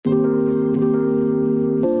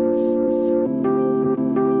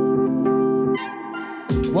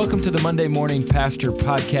Welcome to the Monday Morning Pastor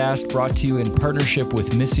Podcast, brought to you in partnership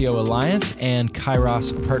with Missio Alliance and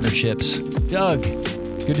Kairos Partnerships. Doug,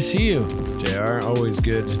 good to see you. JR, always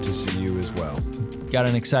good to see you as well. Got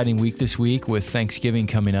an exciting week this week with Thanksgiving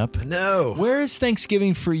coming up. No. Where is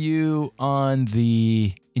Thanksgiving for you on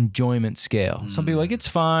the enjoyment scale? Some people are like, it's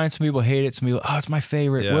fine. Some people hate it. Some people, it's my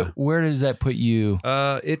favorite. Yeah. Where does that put you?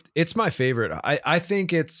 It's my favorite. I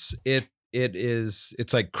think it's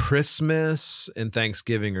like Christmas and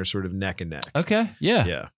Thanksgiving are sort of neck and neck. Okay.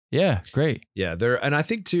 Yeah. Great. Yeah. And I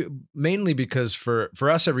think too, mainly because for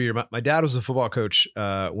us every year, my dad was a football coach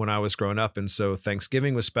when I was growing up. And so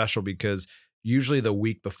Thanksgiving was special because usually the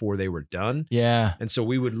week before they were done. Yeah. And so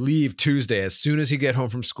we would leave Tuesday. As soon as he'd get home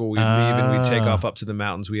from school, we'd leave and we'd take off up to the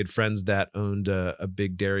mountains. We had friends that owned a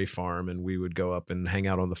big dairy farm, and we would go up and hang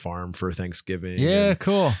out on the farm for Thanksgiving. Yeah, and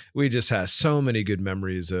cool. we just had so many good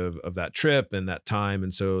memories of that trip and that time.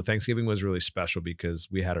 And so Thanksgiving was really special because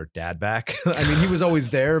we had our dad back. I mean, he was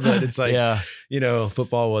always there, but it's like,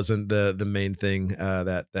 football wasn't the main thing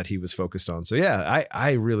that he was focused on. So yeah,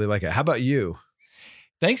 I really like it. How about you?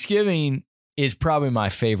 Thanksgiving is probably my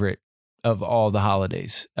favorite of all the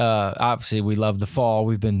holidays. Obviously, we love the fall.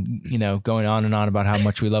 We've been, going on and on about how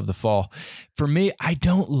much we love the fall. For me, I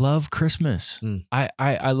don't love Christmas.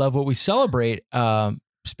 I love what we celebrate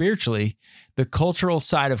spiritually. The cultural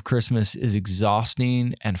side of Christmas is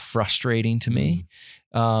exhausting and frustrating to me.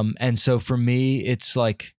 And so for me, it's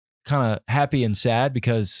like kind of happy and sad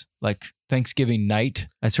because like Thanksgiving night,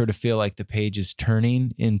 I sort of feel like the page is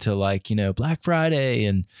turning into like, Black Friday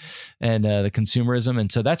and the consumerism. And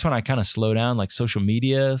so that's when I kind of slow down, like social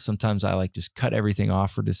media. Sometimes I like just cut everything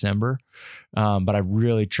off for December. But I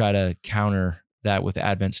really try to counter that with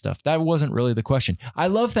Advent stuff. That wasn't really the question. I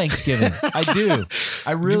love Thanksgiving. I do.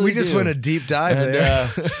 I really We just do. went a deep dive there.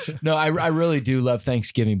 No, I really do love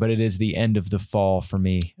Thanksgiving, but it is the end of the fall for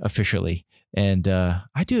me officially. And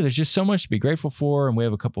I do. There's just so much to be grateful for. And we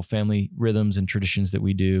have a couple family rhythms and traditions that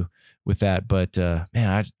we do with that. But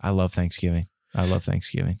man, I love Thanksgiving. I love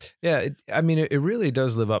Thanksgiving. Yeah. It really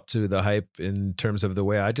does live up to the hype in terms of the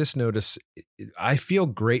way I just notice. I feel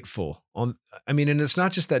grateful and it's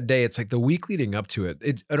not just that day. It's like the week leading up to it.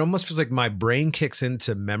 It almost feels like my brain kicks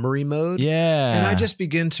into memory mode. Yeah. And I just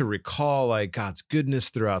begin to recall like God's goodness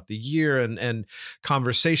throughout the year and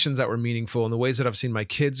conversations that were meaningful and the ways that I've seen my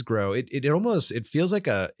kids grow. It feels like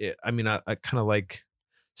I kind of like,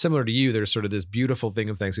 similar to you, there's sort of this beautiful thing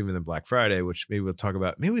of Thanksgiving and Black Friday, which maybe we talk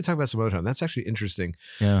about some other time. That's actually interesting.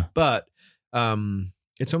 Yeah. But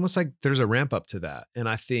it's almost like there's a ramp up to that. And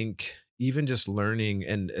I think even just learning,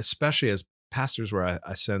 and especially as pastors where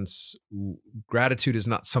I sense gratitude is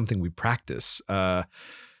not something we practice on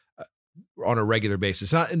a regular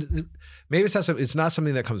basis. It's not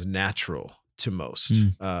something that comes natural to most.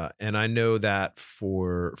 And I know that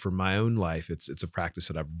for my own life, it's a practice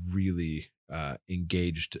that I've really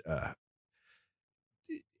engaged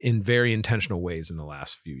in very intentional ways in the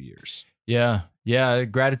last few years. Yeah.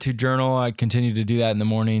 Gratitude journal. I continue to do that in the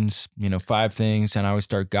mornings, 5 things. And I always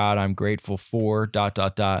start, God, I'm grateful for ...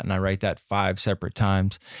 And I write that 5 separate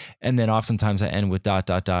times. And then oftentimes I end with ...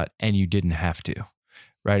 And you didn't have to,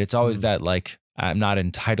 right? It's always that like, I'm not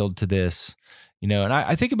entitled to this, and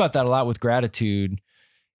I think about that a lot with gratitude.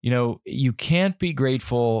 You can't be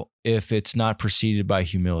grateful if it's not preceded by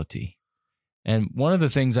humility. And one of the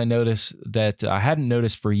things I noticed that I hadn't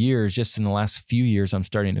noticed for years, just in the last few years, I'm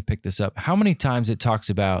starting to pick this up, how many times it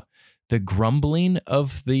talks about the grumbling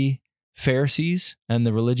of the Pharisees and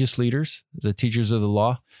the religious leaders, the teachers of the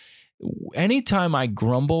law. Anytime I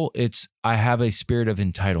grumble, I have a spirit of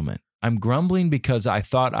entitlement. I'm grumbling because I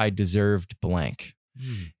thought I deserved blank.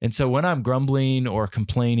 And so when I'm grumbling or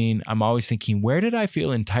complaining, I'm always thinking, where did I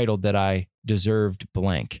feel entitled that I deserved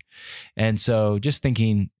blank? And so just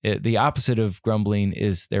thinking the opposite of grumbling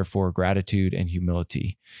is therefore gratitude and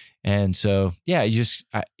humility. And so, yeah,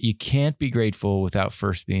 you can't be grateful without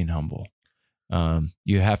first being humble.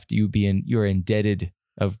 You're indebted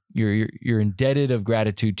of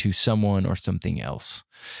gratitude to someone or something else.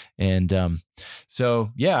 And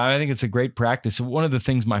so, yeah, I think it's a great practice. One of the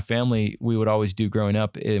things my family, we would always do growing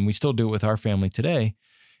up, and we still do it with our family today,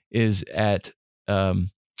 is at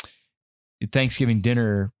Thanksgiving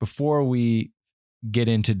dinner, before we get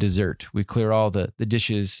into dessert, we clear all the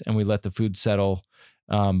dishes and we let the food settle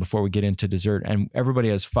before we get into dessert. And everybody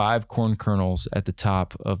has 5 corn kernels at the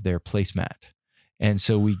top of their placemat. And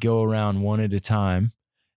so we go around one at a time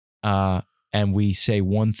and we say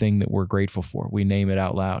one thing that we're grateful for. We name it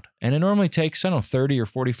out loud. And it normally takes, 30 or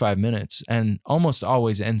 45 minutes and almost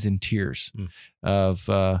always ends in tears of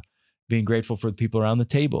being grateful for the people around the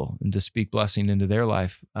table and to speak blessing into their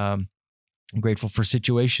life. I'm grateful for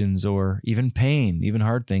situations or even pain, even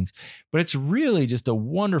hard things. But it's really just a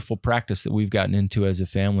wonderful practice that we've gotten into as a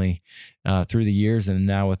family through the years and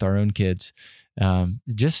now with our own kids. And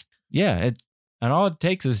all it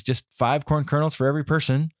takes is just 5 corn kernels for every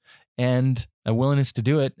person and a willingness to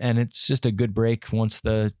do it. And it's just a good break once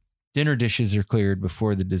the dinner dishes are cleared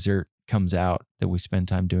before the dessert comes out, that we spend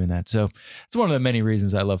time doing that. So it's one of the many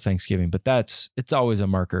reasons I love Thanksgiving, but it's always a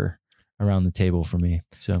marker around the table for me.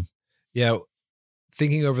 So yeah,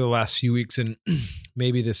 thinking over the last few weeks, and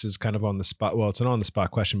maybe this is kind of on the spot. Well, it's an on the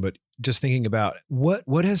spot question, but just thinking about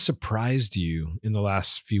what has surprised you in the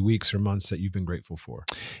last few weeks or months that you've been grateful for?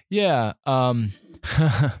 Yeah.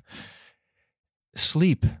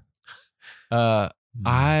 Sleep.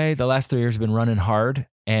 The last 3 years have been running hard,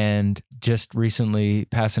 and just recently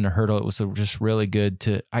passing a hurdle. It was just really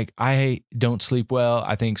good I don't sleep well.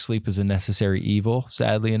 I think sleep is a necessary evil,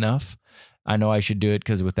 sadly enough. I know I should do it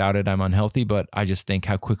because without it, I'm unhealthy, but I just think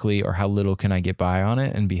how quickly or how little can I get by on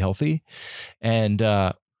it and be healthy? And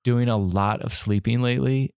doing a lot of sleeping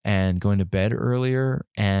lately and going to bed earlier.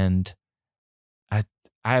 And I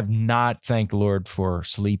have not thanked the Lord for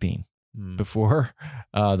sleeping before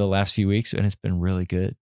the last few weeks. And it's been really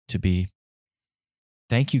good to be.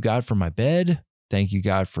 Thank you, God, for my bed. Thank you,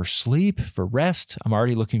 God, for sleep, for rest. I'm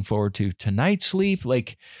already looking forward to tonight's sleep.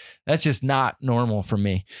 Like, that's just not normal for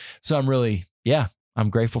me. So I'm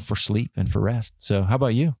grateful for sleep and for rest. So how about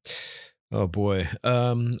you? Oh boy.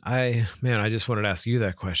 I just wanted to ask you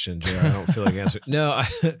that question, Joe. I don't feel like answering. No,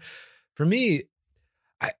 for me,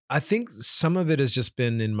 I think some of it has just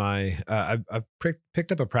been in my, I've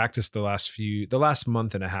picked up a practice the last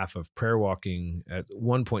month and a half of prayer walking at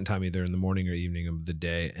one point in time, either in the morning or evening of the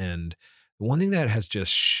day. And one thing that has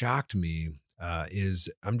just shocked me is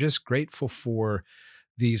I'm just grateful for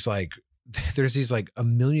these, like, there's these like a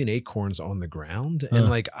million acorns on the ground. And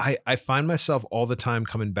like, I find myself all the time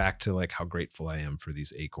coming back to like how grateful I am for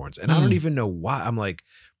these acorns. And I don't even know why. I'm like,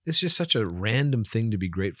 it's just such a random thing to be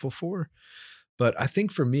grateful for. But I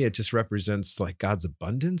think for me, it just represents like God's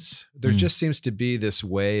abundance. There just seems to be this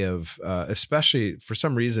way of, especially for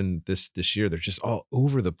some reason this year, they're just all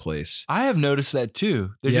over the place. I have noticed that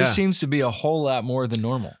too. There just seems to be a whole lot more than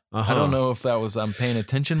normal. I don't know if that was I'm paying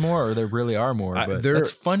attention more or there really are more. But that's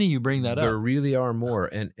funny you bring that up. There really are more.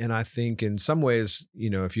 And I think in some ways,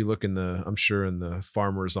 if you look in the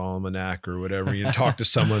Farmer's Almanac or whatever, you talk to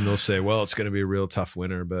someone, they'll say, well, it's going to be a real tough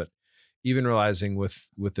winter. But even realizing with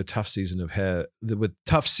the tough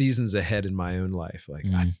seasons ahead in my own life, like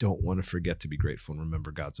I don't want to forget to be grateful and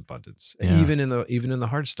remember God's abundance, and even in the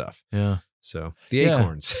hard stuff. Yeah. So the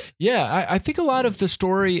acorns. Yeah, I think a lot of the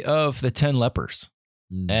story of the 10 lepers,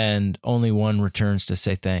 and only one returns to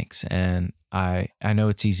say thanks. And I know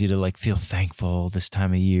it's easy to like feel thankful this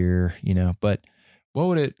time of year, but what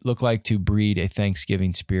would it look like to breed a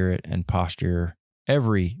Thanksgiving spirit and posture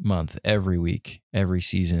every month, every week, every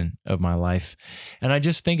season of my life? And I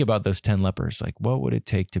just think about those 10 lepers, like what would it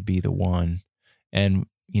take to be the one? And,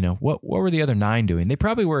 what were the other 9 doing? They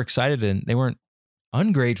probably were excited and they weren't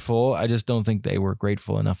ungrateful. I just don't think they were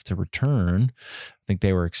grateful enough to return. I think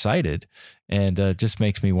they were excited, and just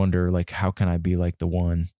makes me wonder, like, how can I be like the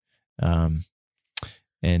one? So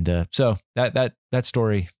that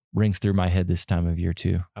story rings through my head this time of year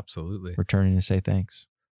too. Absolutely. Returning to say thanks.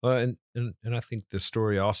 Well, and I think the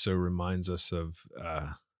story also reminds us of,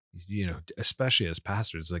 especially as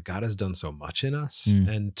pastors, like God has done so much in us,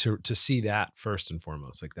 and to see that first and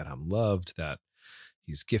foremost, like that I'm loved, that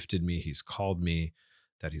He's gifted me, He's called me,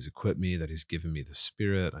 that He's equipped me, that He's given me the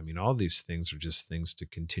Spirit. I mean, all these things are just things to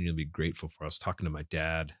continually be grateful for. I was talking to my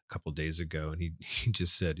dad a couple of days ago, and he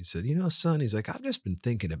just said, son, he's like, I've just been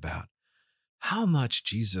thinking about how much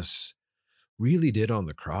Jesus really did on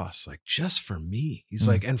the cross, like just for me. He's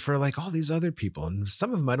like, and for like all these other people, and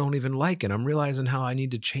some of them I don't even like, and I'm realizing how I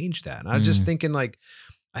need to change that. And I was just thinking, like,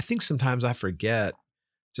 I think sometimes I forget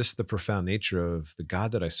just the profound nature of the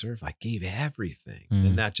God that I serve. I gave everything,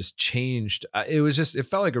 and that just changed. It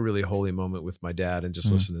felt like a really holy moment with my dad, and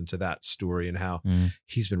just listening to that story and how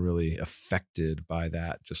he's been really affected by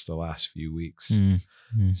that just the last few weeks.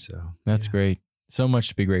 So that's great. So much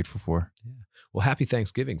to be grateful for. Yeah. Well, happy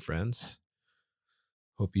Thanksgiving, friends.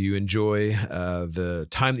 Hope you enjoy the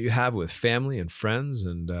time that you have with family and friends.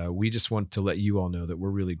 And we just want to let you all know that we're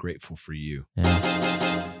really grateful for you.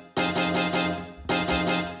 Yeah.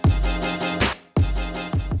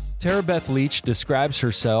 Tara Beth Leach describes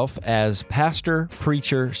herself as pastor,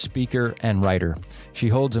 preacher, speaker, and writer. She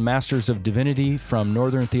holds a Master's of Divinity from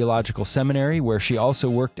Northern Theological Seminary, where she also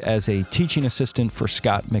worked as a teaching assistant for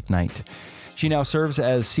Scott McKnight. She now serves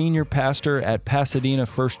as senior pastor at Pasadena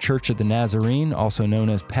First Church of the Nazarene, also known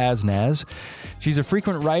as PASNAZ. She's a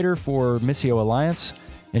frequent writer for Missio Alliance,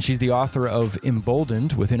 and she's the author of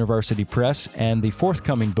Emboldened with InterVarsity Press and the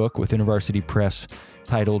forthcoming book with InterVarsity Press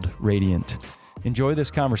titled Radiant. Enjoy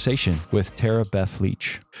this conversation with Tara Beth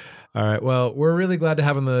Leach. All right. Well, we're really glad to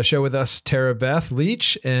have on the show with us Tara Beth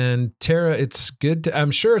Leach. And Tara, it's good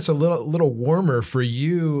I'm sure it's a little warmer for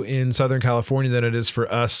you in Southern California than it is for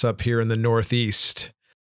us up here in the Northeast.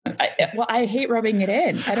 I hate rubbing it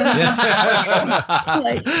in. I don't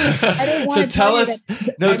want to tell us.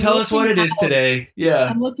 Tell us what it is today. Yeah.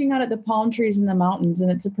 I'm looking out at the palm trees in the mountains, and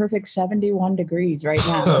it's a perfect 71 degrees right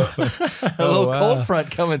now. A little cold front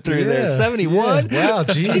coming through there. 71. Yeah. Wow.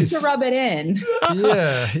 Geez. To rub it in.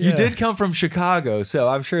 Yeah. You did come from Chicago, so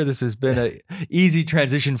I'm sure this has been an easy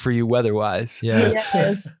transition for you weather-wise. Yeah.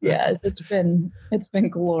 Yes. It's been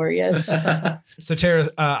glorious. So Tara,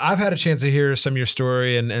 I've had a chance to hear some of your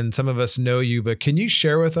story, and some of us know you, but can you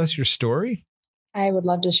share with us your story? I would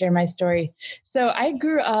love to share my story. So I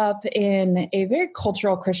grew up in a very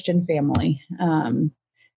cultural Christian family.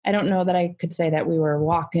 I don't know that I could say that we were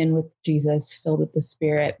walking with Jesus, filled with the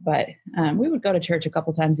Spirit, but we would go to church a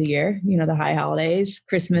couple times a year, the high holidays,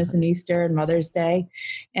 Christmas and Easter and Mother's Day.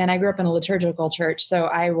 And I grew up in a liturgical church. So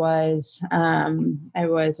I was,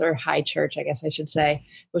 or high church, I guess I should say,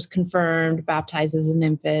 was confirmed, baptized as an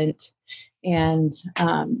infant. And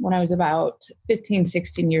when I was about 15,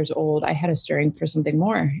 16 years old, I had a stirring for something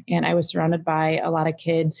more. And I was surrounded by a lot of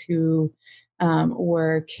kids who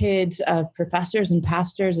were kids of professors and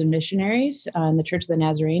pastors and missionaries in the Church of the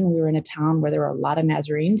Nazarene. We were in a town where there were a lot of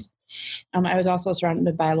Nazarenes. I was also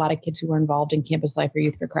surrounded by a lot of kids who were involved in Campus Life or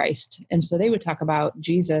Youth for Christ. And so they would talk about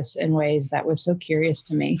Jesus in ways that was so curious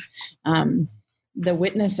to me. The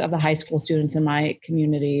witness of the high school students in my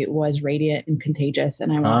community was radiant and contagious,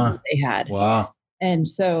 and I wanted what they had. Wow. And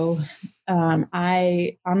so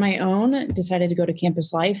I, on my own, decided to go to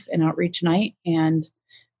Campus Life and Outreach Night. And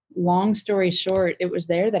long story short, it was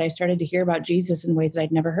there that I started to hear about Jesus in ways that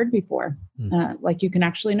I'd never heard before. Like you can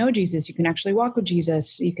actually know Jesus. You can actually walk with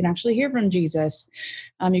Jesus. You can actually hear from Jesus.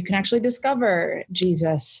 You can actually discover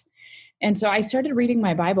Jesus. And so I started reading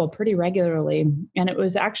my Bible pretty regularly. And it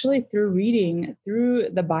was actually through reading through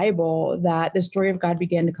the Bible that the story of God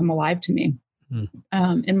began to come alive to me.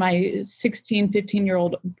 In my 16,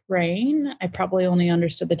 15-year-old brain, I probably only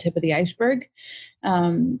understood the tip of the iceberg.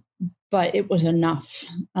 But it was enough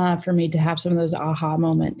for me to have some of those aha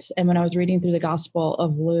moments. And when I was reading through the Gospel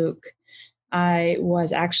of Luke, I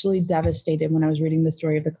was actually devastated when I was reading the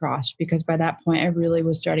story of the cross, because by that point, I really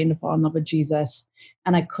was starting to fall in love with Jesus.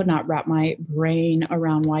 And I could not wrap my brain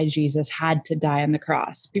around why Jesus had to die on the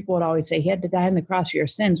cross. People would always say he had to die on the cross for your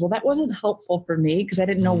sins. Well, that wasn't helpful for me because I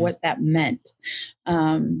didn't know what that meant.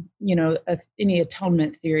 Any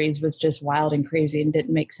atonement theories was just wild and crazy and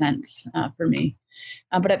didn't make sense for me.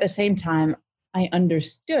 But at the same time, I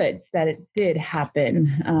understood that it did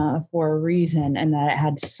happen for a reason and that it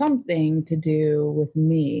had something to do with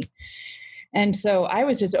me. And so I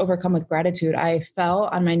was just overcome with gratitude. I fell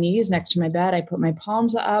on my knees next to my bed. I put my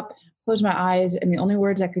palms up, closed my eyes, and the only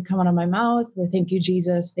words that could come out of my mouth were, "Thank you,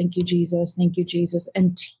 Jesus. Thank you, Jesus. Thank you, Jesus."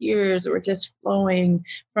 And tears were just flowing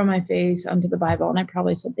from my face onto the Bible. And I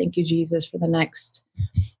probably said, "Thank you, Jesus," for the next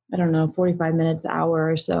 45 minutes,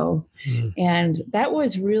 hour or so. And that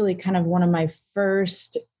was really kind of one of my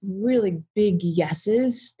first really big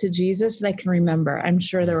yeses to Jesus that I can remember. I'm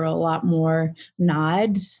sure there were a lot more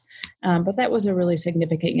nods, but that was a really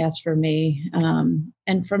significant yes for me.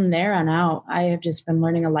 And from there on out, I have just been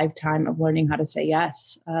learning a lifetime of learning how to say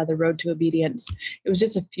yes, the road to obedience. It was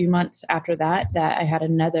just a few months after that I had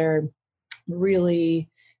another really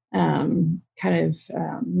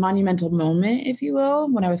monumental moment, if you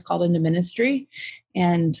will, when I was called into ministry.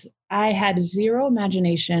 And I had zero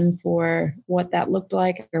imagination for what that looked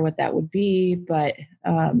like or what that would be. But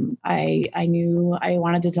I knew I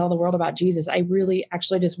wanted to tell the world about Jesus. I really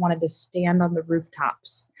actually just wanted to stand on the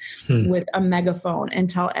rooftops with a megaphone and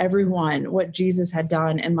tell everyone what Jesus had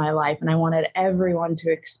done in my life. And I wanted everyone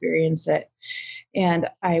to experience it. And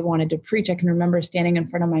I wanted to preach. I can remember standing in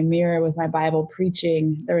front of my mirror with my Bible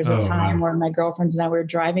preaching. There was a time where my girlfriends and I were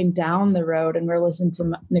driving down the road and we're listening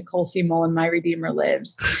to Nicole C. Mullen, My Redeemer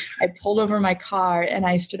Lives. I pulled over my car and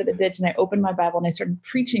I stood at the ditch and I opened my Bible and I started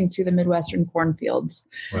preaching to the Midwestern cornfields.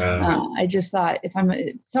 Wow. I just thought,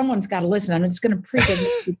 someone's got to listen. I'm just going to preach as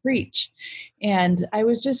I preach. And I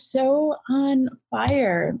was just so on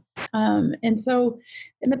fire. And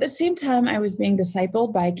at the same time, I was being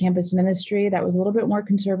discipled by a campus ministry that was a little bit more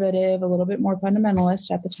conservative, a little bit more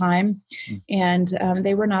fundamentalist at the time. And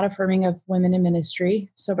they were not affirming of women in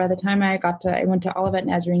ministry. So by the time I went to Olivet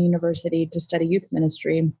Nazarene University to study youth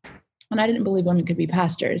ministry. And I didn't believe women could be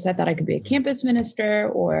pastors. I thought I could be a campus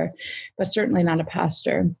minister but certainly not a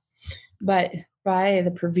pastor. But by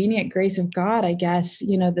the prevenient grace of God, I guess,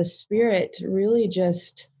 the Spirit really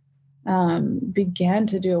just began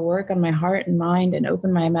to do a work on my heart and mind and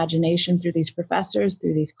open my imagination through these professors,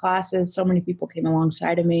 through these classes. So many people came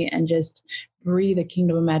alongside of me and just breathe a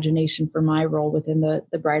kingdom imagination for my role within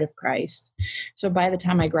the bride of Christ. So by the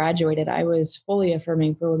time I graduated, I was fully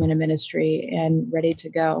affirming for women in ministry and ready to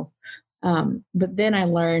go. But then I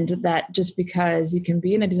learned that just because you can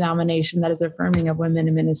be in a denomination that is affirming of women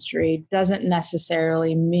in ministry doesn't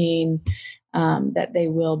necessarily mean that they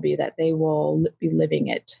will be living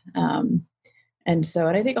it. And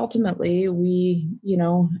I think ultimately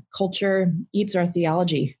culture eats our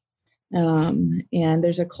theology. And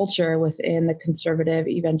there's a culture within the conservative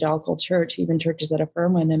evangelical church, even churches that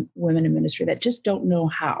affirm women in ministry, that just don't know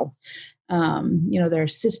how. There are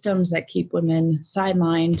systems that keep women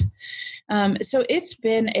sidelined. So it's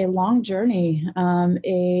been a long journey,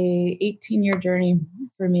 a 18-year journey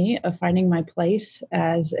for me of finding my place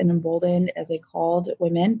as an emboldened, as a called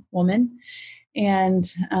woman. And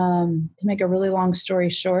to make a really long story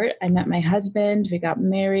short, I met my husband, we got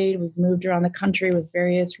married, we've moved around the country with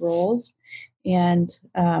various roles, and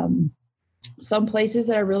some places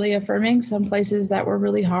that are really affirming, some places that were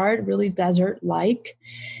really hard, really desert-like,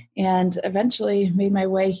 and eventually made my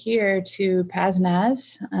way here to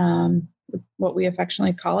PASNAZ, what we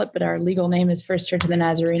affectionately call it, but our legal name is First Church of the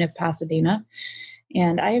Nazarene of Pasadena.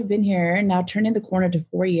 And I have been here now turning the corner to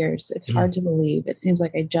 4 years. It's hard to believe. It seems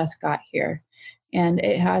like I just got here. And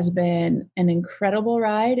it has been an incredible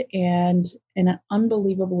ride and an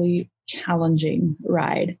unbelievably challenging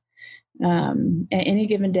ride. At any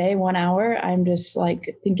given day, 1 hour, I'm just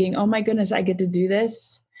like thinking, oh my goodness, I get to do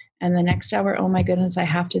this. And the next hour, oh my goodness, I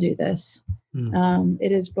have to do this.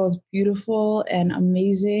 It is both beautiful and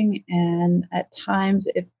amazing. And at times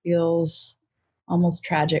it feels almost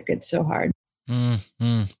tragic. It's so hard.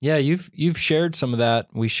 Mm-hmm. Yeah, you've shared some of that.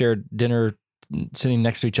 We shared dinner sitting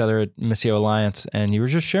next to each other at Missio Alliance, and you were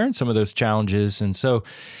just sharing some of those challenges. And so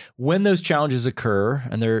when those challenges occur,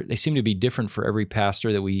 and they seem to be different for every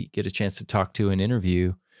pastor that we get a chance to talk to and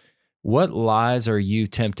interview, what lies are you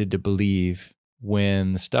tempted to believe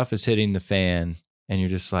when the stuff is hitting the fan and you're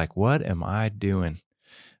just like, what am I doing?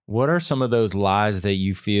 What are some of those lies that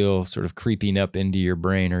you feel sort of creeping up into your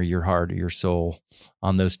brain or your heart or your soul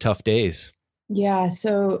on those tough days? Yeah,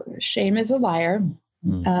 so shame is a liar.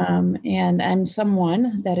 And I'm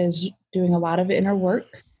someone that is doing a lot of inner work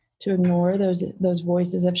to ignore those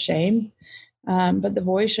voices of shame. But the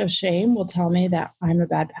voice of shame will tell me that I'm a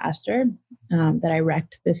bad pastor, that I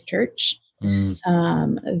wrecked this church,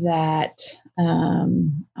 that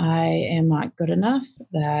I am not good enough,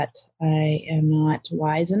 that I am not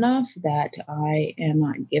wise enough, that I am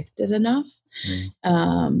not gifted enough,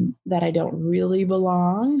 that I don't really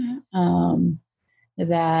belong,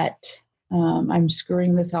 that I'm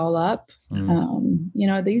screwing this all up.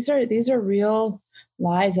 These are real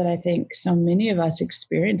lies that I think so many of us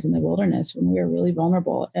experience in the wilderness when we are really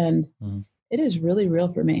vulnerable. And it is really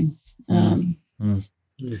real for me.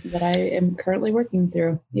 That I am currently working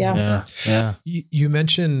through. Yeah. You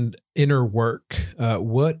mentioned inner work.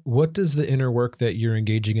 What does the inner work that you're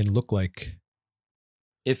engaging in look like?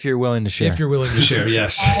 If you're willing to share. If you're willing to share,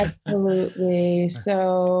 yes. Absolutely.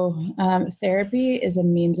 So therapy is a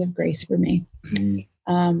means of grace for me.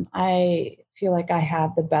 I feel like I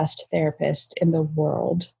have the best therapist in the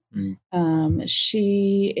world.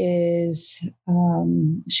 She's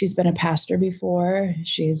been a pastor before.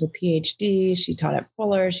 She has a PhD. She taught at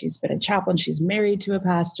Fuller. She's been a chaplain. She's married to a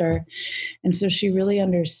pastor. And so she really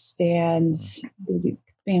understands the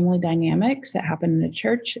family dynamics that happen in a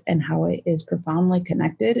church and how it is profoundly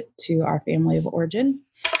connected to our family of origin,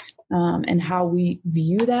 and how we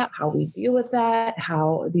view that, how we deal with that,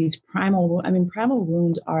 how these primal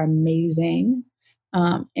wounds are amazing,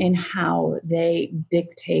 and how they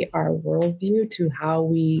dictate our worldview to how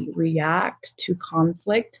we react to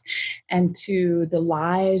conflict and to the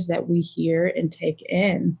lies that we hear and take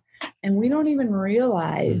in. And we don't even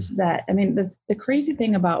realize that. I mean, the crazy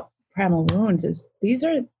thing about primal wounds is these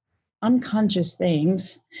are unconscious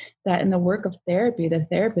things that in the work of therapy, the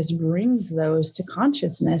therapist brings those to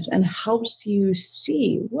consciousness and helps you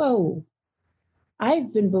see, whoa,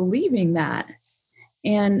 I've been believing that.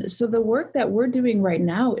 And so the work that we're doing right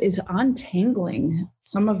now is untangling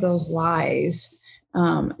some of those lies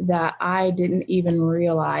that I didn't even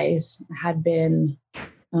realize had been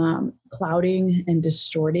clouding and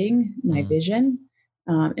distorting my vision,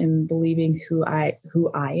 and believing who I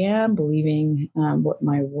am, believing what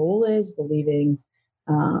my role is, believing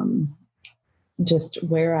just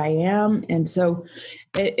where I am. And so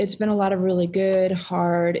it's been a lot of really good,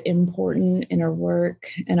 hard, important inner work.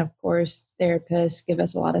 And of course, therapists give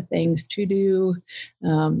us a lot of things to do,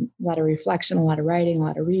 a lot of reflection, a lot of writing, a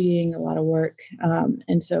lot of reading, a lot of work.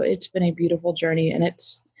 And so it's been a beautiful journey, and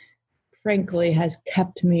it's frankly has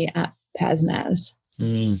kept me at PASNAS.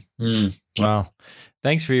 Wow.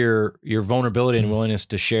 Thanks for your vulnerability and willingness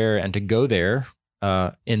to share and to go there.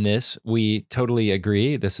 In this, we totally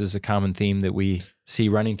agree. This is a common theme that we see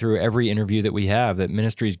running through every interview that we have, that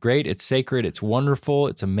ministry is great, it's sacred, it's wonderful,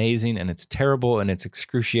 it's amazing, and it's terrible, and it's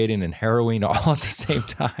excruciating and harrowing all at the same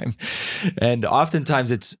time. And oftentimes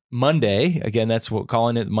it's Monday. Again, that's what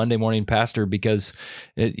calling it Monday Morning Pastor, because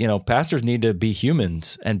pastors need to be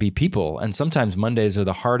humans and be people. And sometimes Mondays are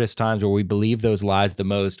the hardest times where we believe those lies the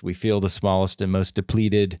most. We feel the smallest and most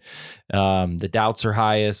depleted. The doubts are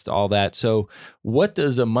highest, all that. So what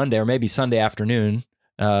does a Monday, or maybe Sunday afternoon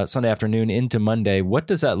into Monday, what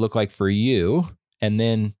does that look like for you? And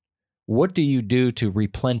then what do you do to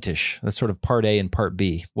replenish? That's sort of part A and part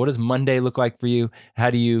B. What does Monday look like for you?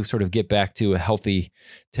 How do you sort of get back to a healthy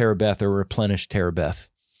Tara Beth or replenish Tara Beth?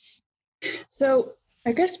 So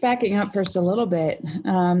I guess backing up first a little bit,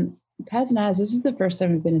 PASNAS, this is the first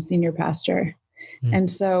time I've been a senior pastor.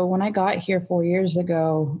 And so when I got here 4 years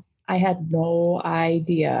ago, I had no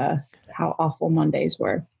idea how awful Mondays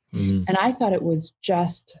were. And I thought it was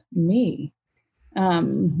just me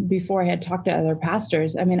before I had talked to other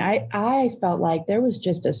pastors. I mean, I felt like there was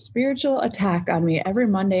just a spiritual attack on me every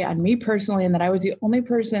Monday, on me personally, and that I was the only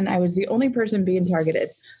person being targeted,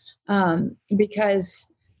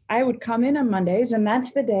 because I would come in on Mondays, and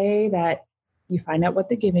that's the day that you find out what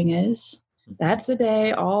the giving is. That's the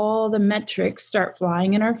day all the metrics start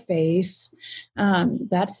flying in our face.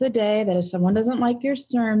 That's the day that if someone doesn't like your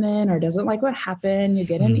sermon or doesn't like what happened, you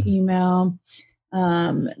get an email.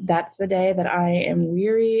 That's the day that I am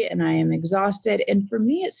weary and I am exhausted. And for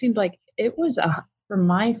me, it seemed like it was for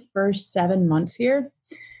my first 7 months here,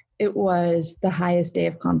 it was the highest day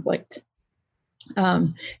of conflict.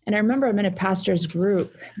 And I remember I'm in a pastor's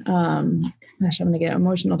group. Gosh, I'm going to get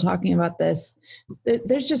emotional talking about this.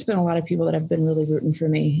 There's just been a lot of people that have been really rooting for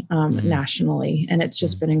me nationally, and it's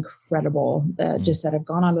just been incredible just that have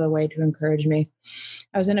gone out of the way to encourage me.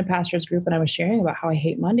 I was in a pastor's group, and I was sharing about how I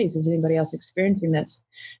hate Mondays. Is anybody else experiencing this?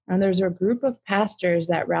 And there's a group of pastors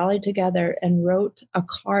that rallied together and wrote a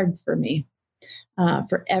card for me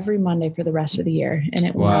for every Monday for the rest of the year, and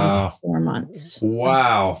it went on 4 months.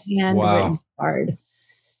 Wow! Handwritten card.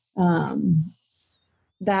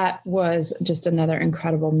 That was just another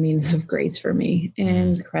incredible means of grace for me.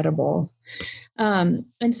 Incredible. And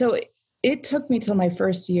so it took me till my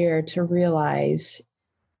first year to realize,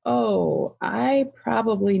 I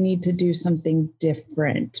probably need to do something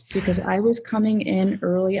different, because I was coming in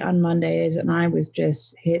early on Mondays and I was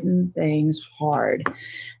just hitting things hard.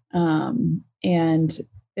 And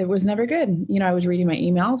it was never good. I was reading my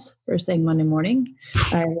emails first thing Monday morning.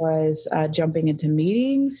 I was jumping into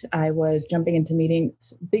meetings. I was jumping into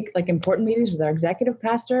meetings, big, important meetings with our executive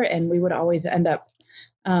pastor. And we would always end up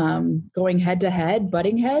going head to head,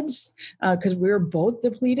 butting heads, because we were both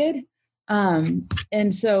depleted.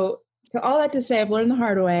 And so all that to say, I've learned the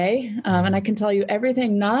hard way. And I can tell you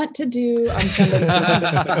everything not to do on Sunday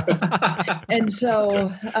morning. And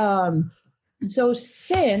so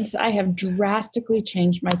since I have drastically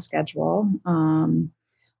changed my schedule,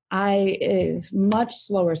 I much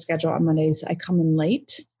slower schedule on Mondays. I come in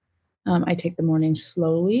late. I take the morning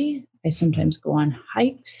slowly. I sometimes go on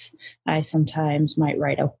hikes. I sometimes might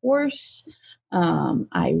ride a horse.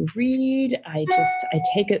 I read. I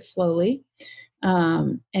take it slowly.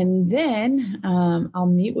 And then I'll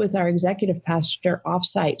meet with our executive pastor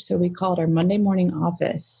offsite. So we call it our Monday morning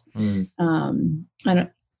office.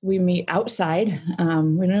 We meet outside. We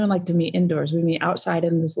don't even like to meet indoors. We meet outside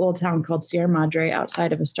in this little town called Sierra Madre,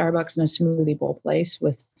 outside of a Starbucks and a smoothie bowl place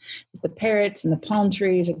with the parrots and the palm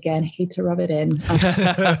trees. Again, hate to rub it in.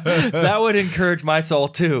 That would encourage my soul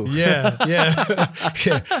too. Yeah.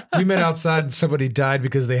 We met outside and somebody died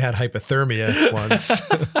because they had hypothermia once.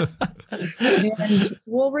 And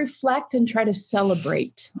we'll reflect and try to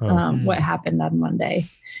celebrate what happened on Monday.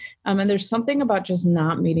 And there's something about just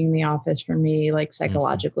not meeting the office for me,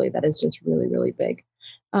 psychologically, that is just really, really big.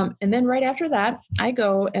 And then right after that, I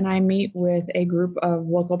go and I meet with a group of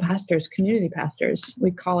local pastors, community pastors.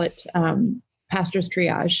 We call it pastors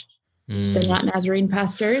triage. They're not Nazarene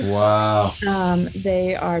pastors. Wow.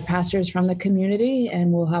 They are pastors from the community,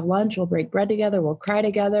 and we'll have lunch. We'll break bread together. We'll cry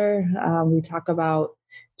together. We talk about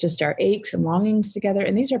just our aches and longings together.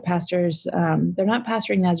 And these are pastors. They're not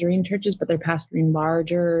pastoring Nazarene churches, but they're pastoring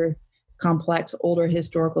larger, complex, older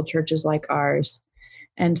historical churches like ours.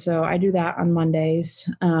 And so I do that on Mondays.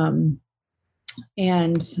 And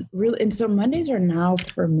so Mondays are now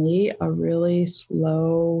for me a really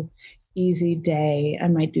slow, easy day. I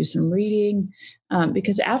might do some reading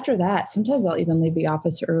because after that, sometimes I'll even leave the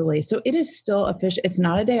office early. So it is still official. It's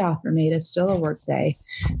not a day off for me. It is still a work day.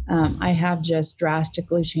 I have just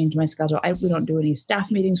drastically changed my schedule. We don't do any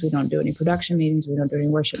staff meetings. We don't do any production meetings. We don't do any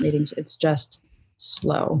worship meetings. It's just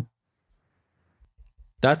slow.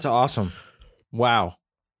 That's awesome. Wow.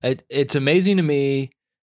 It's amazing to me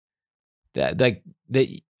that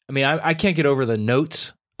I can't get over the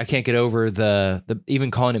notes. I can't get over the even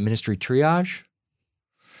calling it ministry triage.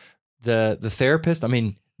 The therapist. I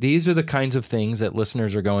mean, these are the kinds of things that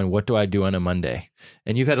listeners are going, what do I do on a Monday?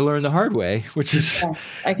 And you've had to learn the hard way, which is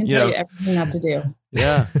I can tell you everything not to do.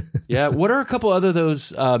 Yeah. Yeah. What are a couple other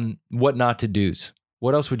those what not to do's?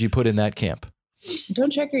 What else would you put in that camp?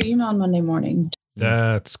 Don't check your email on Monday morning.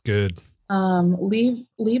 That's good. Leave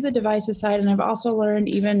the device aside. And I've also learned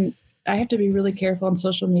I have to be really careful on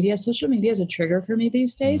social media. Social media is a trigger for me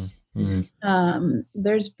these days. Mm-hmm.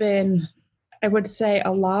 There's been, I would say,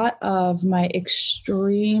 a lot of my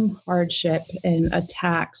extreme hardship and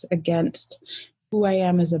attacks against who I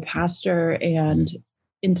am as a pastor and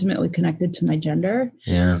intimately connected to my gender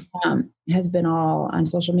has been all on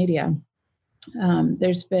social media.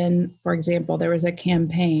 There's been, for example, there was a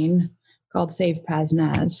campaign called Save Paz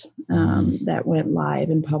Naz that went live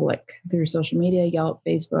in public through social media, Yelp,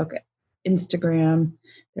 Facebook, Instagram.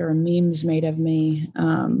 There were memes made of me.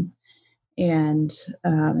 And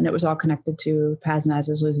it was all connected to Paz Naz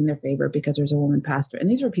is losing their favor because there's a woman pastor. And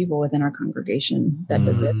these were people within our congregation that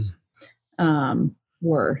did this,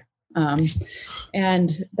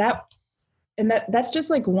 that's just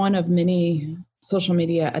like one of many social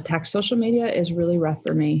media attacks. Social media is really rough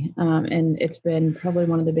for me. And it's been probably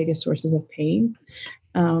one of the biggest sources of pain.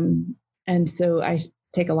 And so I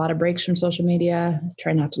take a lot of breaks from social media,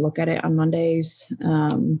 try not to look at it on Mondays.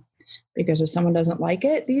 Because if someone doesn't like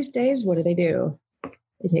it these days, what do? They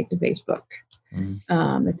take to Facebook.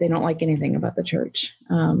 If they don't like anything about the church.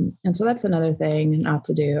 And so that's another thing not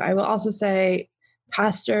to do. I will also say,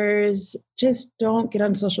 pastors, just don't get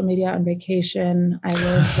on social media on vacation.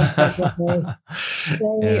 I will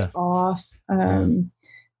stay off.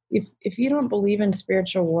 If you don't believe in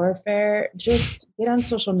spiritual warfare, just get on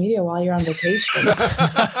social media while you're on vacation.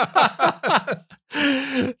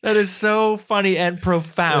 That is so funny and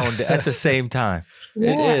profound at the same time.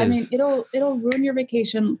 Yeah, it is. I mean, it'll ruin your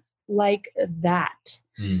vacation like that.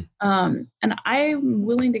 And I'm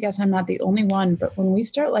willing to guess I'm not the only one, but when we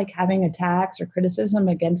start like having attacks or criticism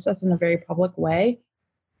against us in a very public way,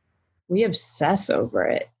 we obsess over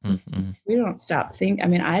it. Mm-hmm. We don't stop thinking. I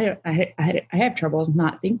mean, I have trouble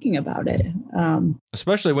not thinking about it.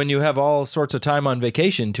 Especially when you have all sorts of time on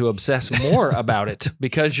vacation to obsess more about it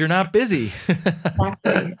because you're not busy.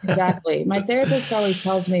 Exactly. My therapist always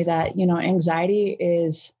tells me that, anxiety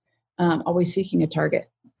is always seeking a target.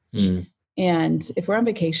 And if we're on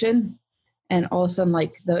vacation and all of a sudden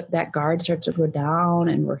like that guard starts to go down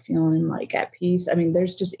and we're feeling like at peace, I mean,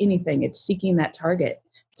 there's just anything, it's seeking that target.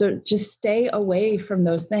 So just stay away from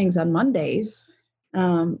those things on Mondays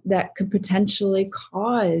that could potentially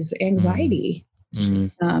cause anxiety.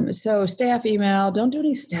 So stay off email. Don't do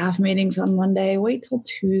any staff meetings on Monday. Wait till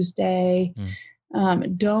Tuesday.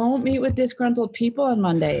 Don't meet with disgruntled people on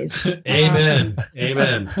Mondays. Amen.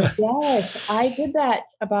 Amen. Yes, I did that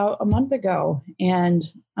about a month ago, and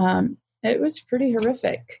it was pretty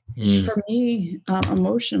horrific for me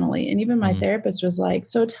emotionally. And even my therapist was like,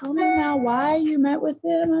 "So tell me now why you met with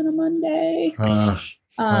them on a Monday."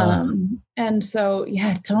 And so,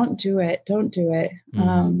 yeah, don't do it. Don't do it.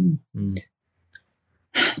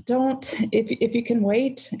 Don't, if you can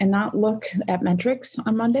wait and not look at metrics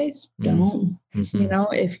on Mondays, don't.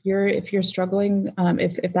 If you're struggling,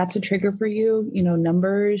 if that's a trigger for you,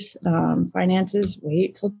 numbers, finances,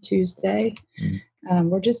 wait till Tuesday.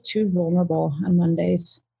 We're just too vulnerable on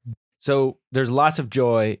Mondays. So there's lots of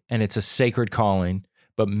joy and it's a sacred calling,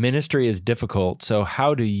 but ministry is difficult. So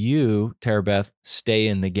how do you, Tara Beth, stay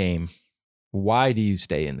in the game? Why do you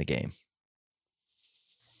stay in the game?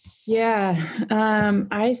 Yeah,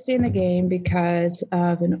 I stay in the game because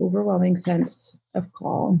of an overwhelming sense of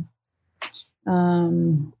call.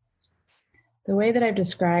 The way that I've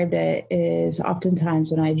described it is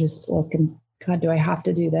oftentimes when I just look and, God, do I have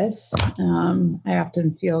to do this? I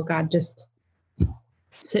often feel God just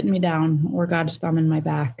sitting me down or God's thumb in my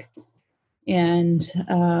back. And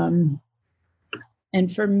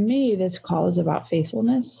for me, this call is about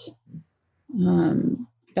faithfulness.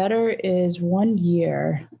 Better is 1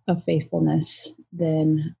 year of faithfulness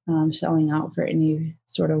than selling out for any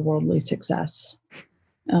sort of worldly success.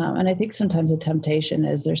 And I think sometimes the temptation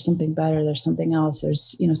is there's something better, there's something else,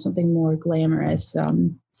 there's, something more glamorous.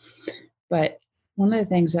 But one of the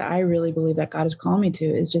things that I really believe that God has called me to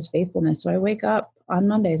is just faithfulness. So I wake up on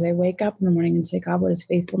Mondays, I wake up in the morning and say, God, what is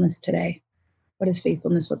faithfulness today? What does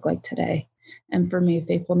faithfulness look like today? And for me,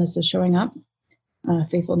 faithfulness is showing up.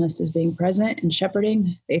 Faithfulness is being present and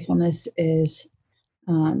shepherding. Faithfulness is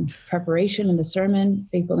preparation in the sermon.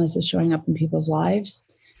 Faithfulness is showing up in people's lives.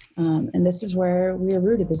 And this is where we are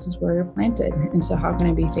rooted. This is where we're planted. And so how can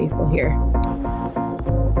I be faithful here?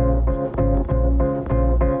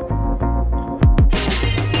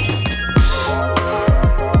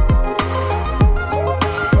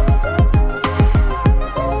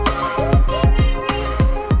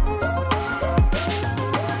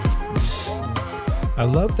 I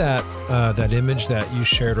love that that image that you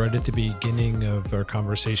shared right at the beginning of our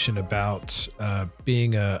conversation about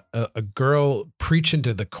being a girl preaching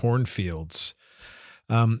to the cornfields.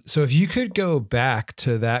 So if you could go back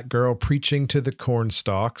to that girl preaching to the corn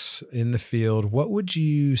stalks in the field, what would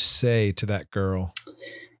you say to that girl?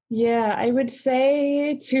 Yeah, I would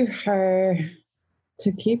say to her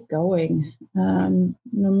to keep going. No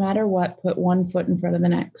matter what, put one foot in front of the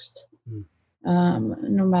next.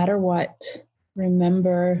 No matter what,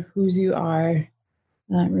 remember whose you are.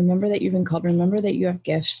 Remember that you've been called. Remember that you have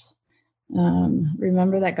gifts.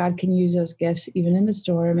 Remember that God can use those gifts even in the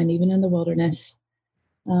storm and even in the wilderness.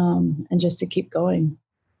 And just to keep going.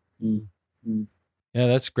 Mm-hmm. Yeah,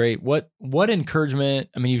 that's great. What encouragement?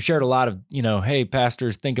 I mean, you've shared a lot of, hey,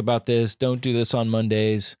 pastors, think about this. Don't do this on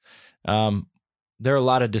Mondays. There are a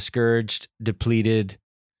lot of discouraged, depleted,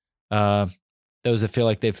 those that feel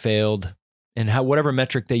like they've failed, and whatever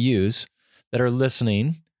metric they use, that are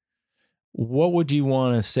listening. What would you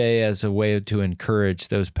want to say as a way to encourage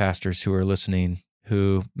those pastors who are listening,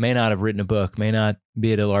 who may not have written a book, may not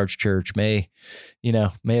be at a large church, may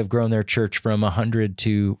have grown their church from 100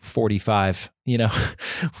 to 45?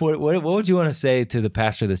 What would you want to say to the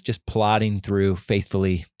pastor that's just plodding through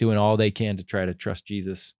faithfully, doing all they can to try to trust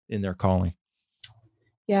Jesus in their calling?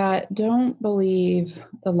 Yeah, don't believe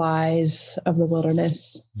the lies of the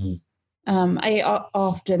wilderness. I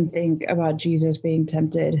often think about Jesus being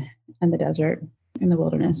tempted in the desert, in the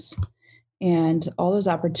wilderness, and all those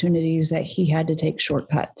opportunities that he had to take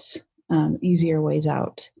shortcuts, easier ways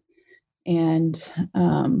out. And,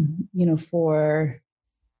 for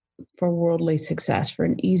worldly success, for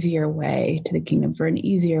an easier way to the kingdom, for an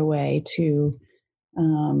easier way to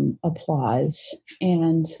applause.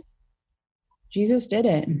 And Jesus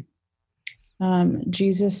didn't.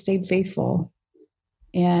 Jesus stayed faithful.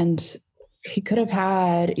 And he could have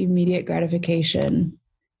had immediate gratification.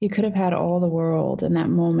 He could have had all the world in that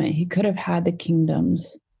moment. He could have had the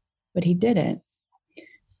kingdoms, but he didn't.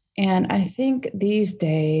 And I think these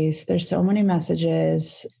days, there's so many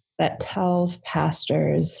messages that tells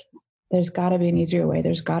pastors, there's got to be an easier way.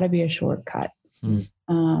 There's got to be a shortcut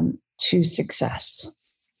to success.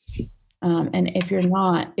 And if you're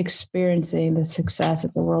not experiencing the success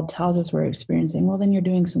that the world tells us we're experiencing, well, then you're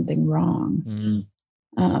doing something wrong.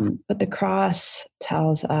 But the cross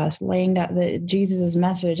tells us, laying down Jesus'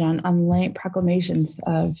 message on proclamations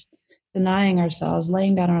of denying ourselves,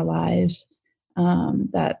 laying down our lives,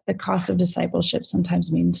 that the cost of discipleship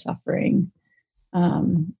sometimes means suffering.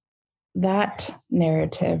 That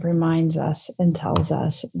narrative reminds us and tells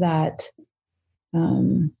us that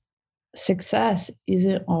success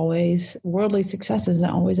isn't always, worldly success isn't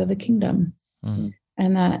always of the kingdom.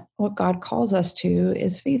 And that what God calls us to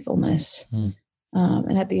is faithfulness.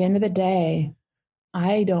 And at the end of the day,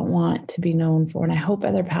 I don't want to be known for, and I hope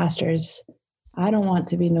other pastors, I don't want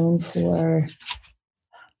to be known for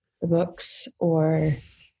the books or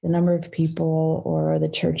the number of people or the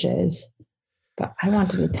churches, but I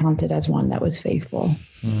want to be counted as one that was faithful.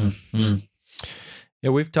 Yeah,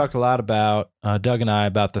 we've talked a lot about, Doug and I,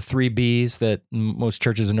 about the 3 B's that most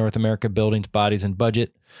churches in North America: buildings, bodies, and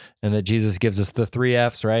budget, and that Jesus gives us the 3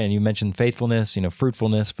 F's, right? And you mentioned faithfulness,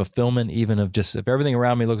 fruitfulness, fulfillment, even of just, if everything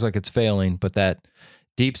around me looks like it's failing, but that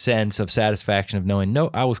deep sense of satisfaction of knowing, no,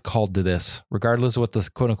 I was called to this, regardless of what the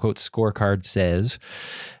quote unquote scorecard says.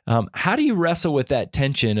 How do you wrestle with that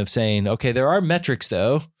tension of saying, okay, there are metrics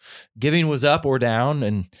though, giving was up or down,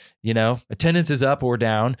 and attendance is up or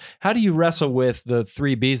down. How do you wrestle with the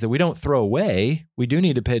 3 B's that we don't throw away? We do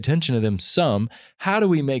need to pay attention to them some. How do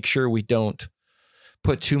we make sure we don't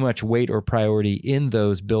put too much weight or priority in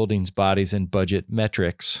those buildings, bodies, and budget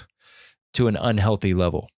metrics to an unhealthy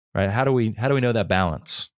level, right? How do we know that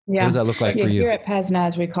balance? Yeah. What does that look like for you? Here at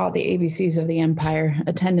PASNAS, we call it the ABCs of the empire: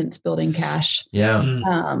 attendance, building, cash. Yeah.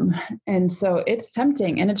 And so it's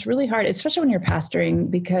tempting, and it's really hard, especially when you're pastoring,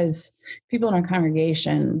 because people in our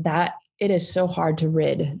congregation, that it is so hard to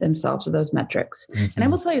rid themselves of those metrics. And I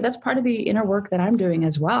will tell you, that's part of the inner work that I'm doing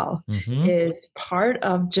as well, is part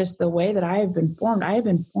of just the way that I have been formed. I have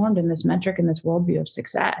been formed in this metric and this worldview of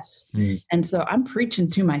success. And so I'm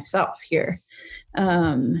preaching to myself here.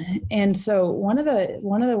 And so one of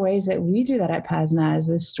the ways that we do that at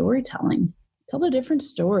PASNAS is storytelling. Tell a different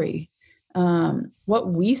story. What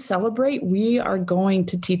we celebrate, we are going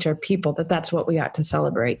to teach our people that that's what we ought to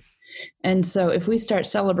celebrate. And so if we start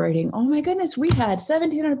celebrating, oh my goodness, we had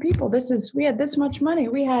 1,700 people. We had this much money.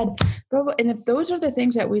 And if those are the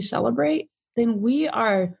things that we celebrate, then we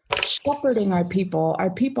are shepherding our people. Our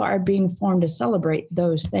people are being formed to celebrate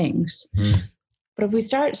those things. But if we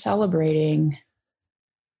start celebrating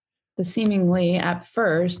the seemingly at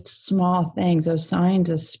first small things, those signs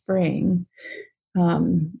of spring,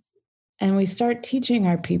 and we start teaching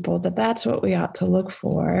our people that that's what we ought to look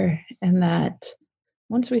for, and that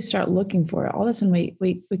once we start looking for it, all of a sudden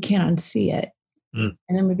we can't unsee it. And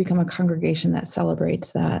then we become a congregation that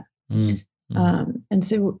celebrates that. And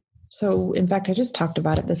so in fact, I just talked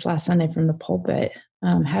about it this last Sunday from the pulpit,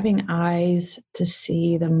 having eyes to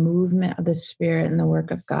see the movement of the Spirit and the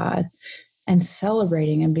work of God, and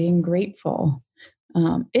celebrating and being grateful.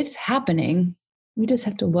 It's happening. We just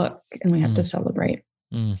have to look, and we have to celebrate.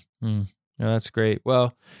 No, that's great.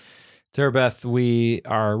 Well, Tara-Beth, we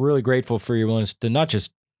are really grateful for your willingness to not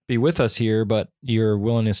just be with us here, but your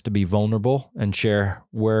willingness to be vulnerable and share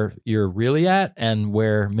where you're really at and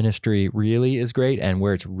where ministry really is great and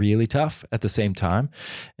where it's really tough at the same time.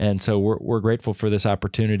 And so we're grateful for this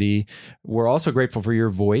opportunity. We're also grateful for your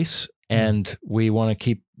voice, and we want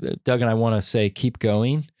to Doug and I want to say, keep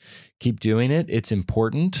going, keep doing it. It's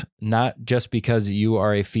important, not just because you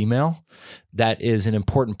are a female. That is an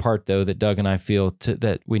important part, though, that Doug and I feel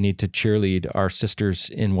that we need to cheerlead our sisters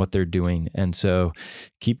in what they're doing. And so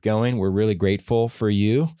keep going. We're really grateful for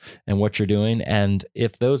you and what you're doing. And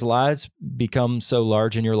if those lies become so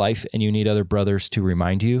large in your life and you need other brothers to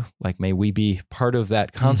remind you, like, may we be part of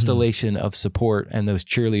that constellation of support and those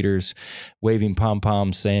cheerleaders waving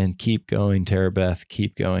pom-poms saying, keep going, Tara-Beth,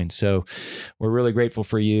 keep going. So we're really grateful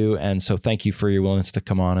for you. And so thank you for your willingness to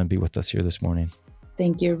come on and be with us here this morning.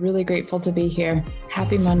 Thank you. Really grateful to be here.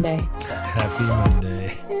 Happy Monday. Happy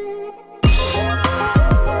Monday.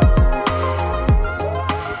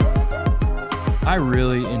 I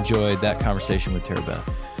really enjoyed that conversation with Tara-Beth.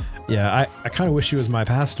 Yeah, I kind of wish she was my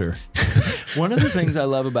pastor. One of the things I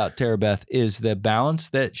love about Tara-Beth is the balance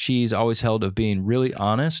that she's always held of being really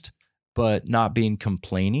honest, but not being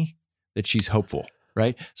complainy, that she's hopeful,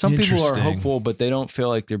 right? Some people are hopeful, but they don't feel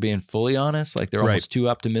like they're being fully honest, like they're almost too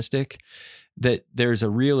optimistic. That there's a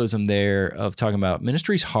realism there of talking about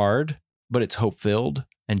ministry's hard, but it's hope-filled,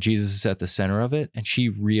 and Jesus is at the center of it, and she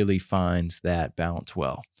really finds that balance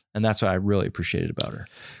well. And that's what I really appreciated about her.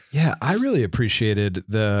 Yeah, I really appreciated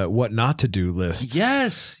the what not to do lists.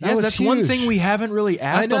 Yes, that's huge. one thing we haven't really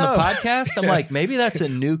asked on the podcast. I'm like, maybe that's a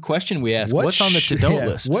new question we ask. What's on the to-don't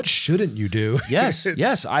list? What shouldn't you do?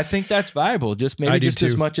 Yes, I think that's viable. Just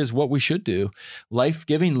as much as what we should do.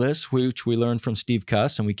 Life-giving lists, which we learned from Steve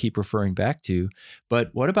Cuss and we keep referring back to. But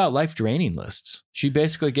what about life-draining lists? She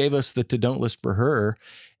basically gave us the to-don't list for her.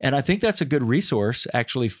 And I think that's a good resource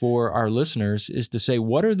actually for our listeners, is to say,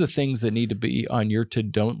 what are the things that need to be on your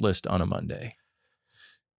to-don't list on a Monday?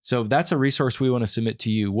 So that's a resource we want to submit to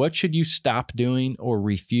you. What should you stop doing or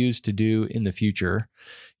refuse to do in the future?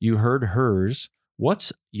 You heard hers.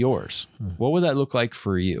 What's yours? What would that look like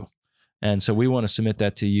for you? And so we want to submit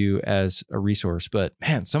that to you as a resource. But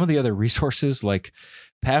man, some of the other resources, like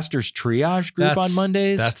Pastor's Triage group on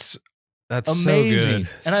Mondays. That's amazing.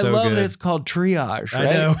 So good. And I love that it's called Triage, right?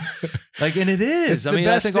 I know. And it is.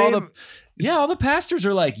 I think all the pastors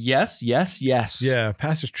are like, yes, yes, yes. Yeah,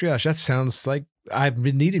 Pastor's Triage. That sounds like I've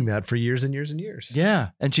been needing that for years and years and years.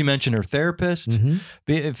 Yeah. And she mentioned her therapist.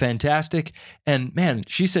 Fantastic. And man,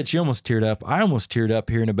 she said she almost teared up. I almost teared up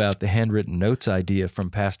hearing about the handwritten notes idea from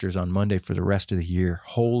pastors on Monday for the rest of the year.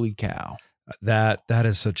 Holy cow. That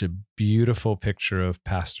is such a beautiful picture of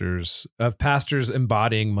pastors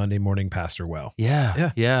embodying Monday morning pastor well.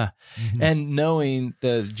 Yeah. Mm-hmm. And knowing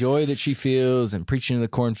the joy that she feels and preaching in the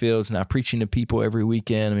cornfields, now preaching to people every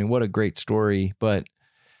weekend. I mean, what a great story. But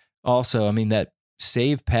also, I mean, that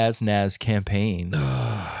Save Paz Naz campaign.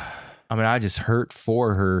 I mean, I just hurt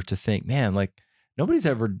for her to think, man, like nobody's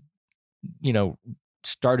ever,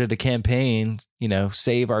 started a campaign,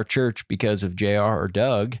 save our church because of JR or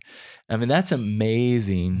Doug. I mean, that's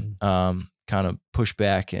amazing kind of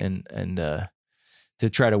pushback and to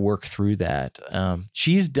try to work through that.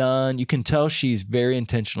 You can tell she's very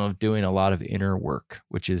intentional of doing a lot of inner work,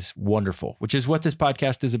 which is wonderful, which is what this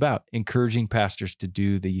podcast is about, encouraging pastors to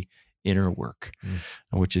do the inner work,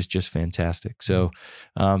 which is just fantastic. So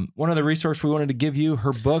one of the resources we wanted to give you,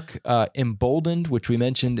 her book, Emboldened, which we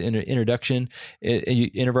mentioned in an introduction,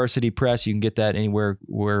 InterVarsity Press. You can get that anywhere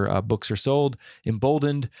where books are sold.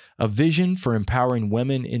 Emboldened, A Vision for Empowering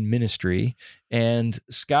Women in Ministry. And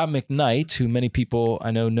Scot McKnight, who many people I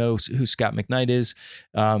know who Scot McKnight is.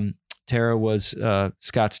 Tara was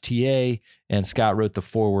Scott's TA, and Scott wrote the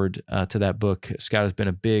foreword to that book. Scott has been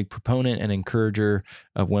a big proponent and encourager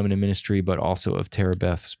of women in ministry, but also of Tara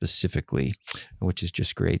Beth specifically, which is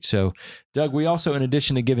just great. So, Doug, we also, in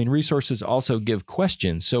addition to giving resources, also give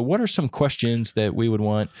questions. So what are some questions that we would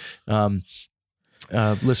want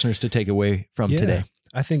listeners to take away from today?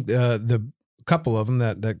 I think the couple of them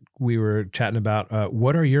that we were chatting about.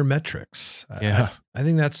 What are your metrics? I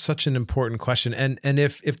think that's such an important question. And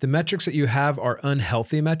if the metrics that you have are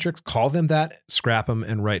unhealthy metrics, call them that, scrap them,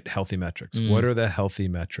 and write healthy metrics. What are the healthy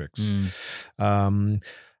metrics?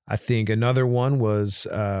 I think another one was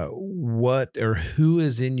what or who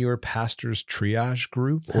is in your pastor's triage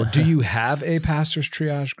group, or do you have a pastor's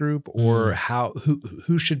triage group, or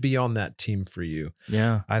who should be on that team for you?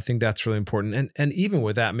 Yeah, I think that's really important. And even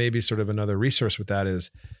with that, maybe sort of another resource with that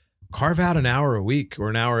is carve out an hour a week or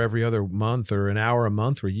an hour every other month or an hour a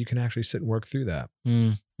month where you can actually sit and work through that.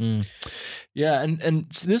 Yeah, and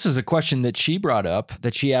this is a question that she brought up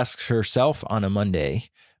that she asks herself on a Monday.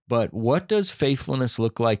 But what does faithfulness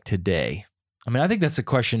look like today? I mean, I think that's a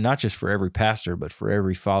question not just for every pastor, but for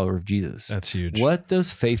every follower of Jesus. That's huge. What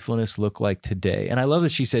does faithfulness look like today? And I love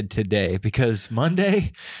that she said today, because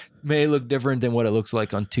Monday may look different than what it looks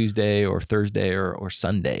like on Tuesday or Thursday or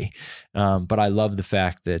Sunday. But I love the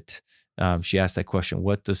fact that she asked that question,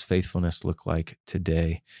 what does faithfulness look like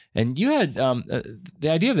today? And you had the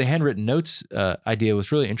idea of the handwritten notes idea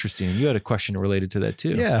was really interesting. And you had a question related to that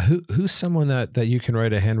too. Yeah. Who's someone that you can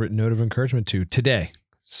write a handwritten note of encouragement to today?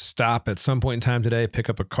 Stop at some point in time today, pick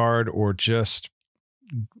up a card, or just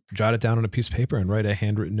jot it down on a piece of paper and write a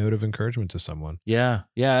handwritten note of encouragement to someone. Yeah.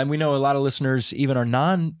 And we know a lot of listeners even are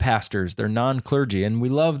non-pastors, they're non-clergy. And we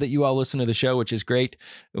love that you all listen to the show, which is great.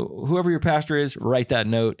 Whoever your pastor is, write that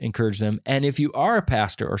note, encourage them. And if you are a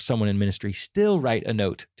pastor or someone in ministry, still write a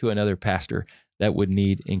note to another pastor that would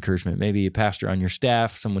need encouragement. Maybe a pastor on your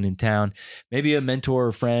staff, someone in town, maybe a mentor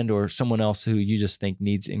or friend or someone else who you just think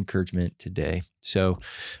needs encouragement today. So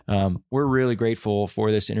we're really grateful for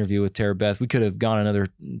this interview with Tara Beth. We could have gone another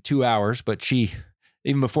 2 hours, but she,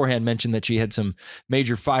 even beforehand, mentioned that she had some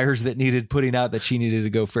major fires that needed putting out, that she needed to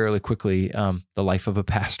go fairly quickly, the life of a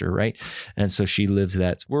pastor, right? And so she lives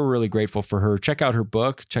that. So we're really grateful for her. Check out her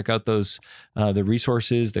book, check out those, the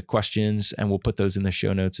resources, the questions, and we'll put those in the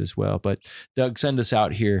show notes as well. But Doug, send us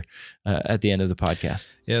out here at the end of the podcast.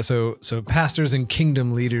 Yeah, so pastors and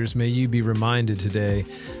kingdom leaders, may you be reminded today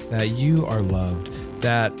that you are loved,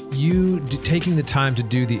 that you taking the time to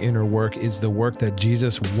do the inner work is the work that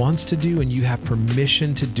Jesus wants to do, and you have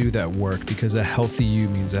permission to do that work, because a healthy you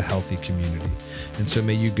means a healthy community. And so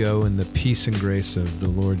may you go in the peace and grace of the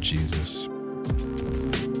Lord Jesus.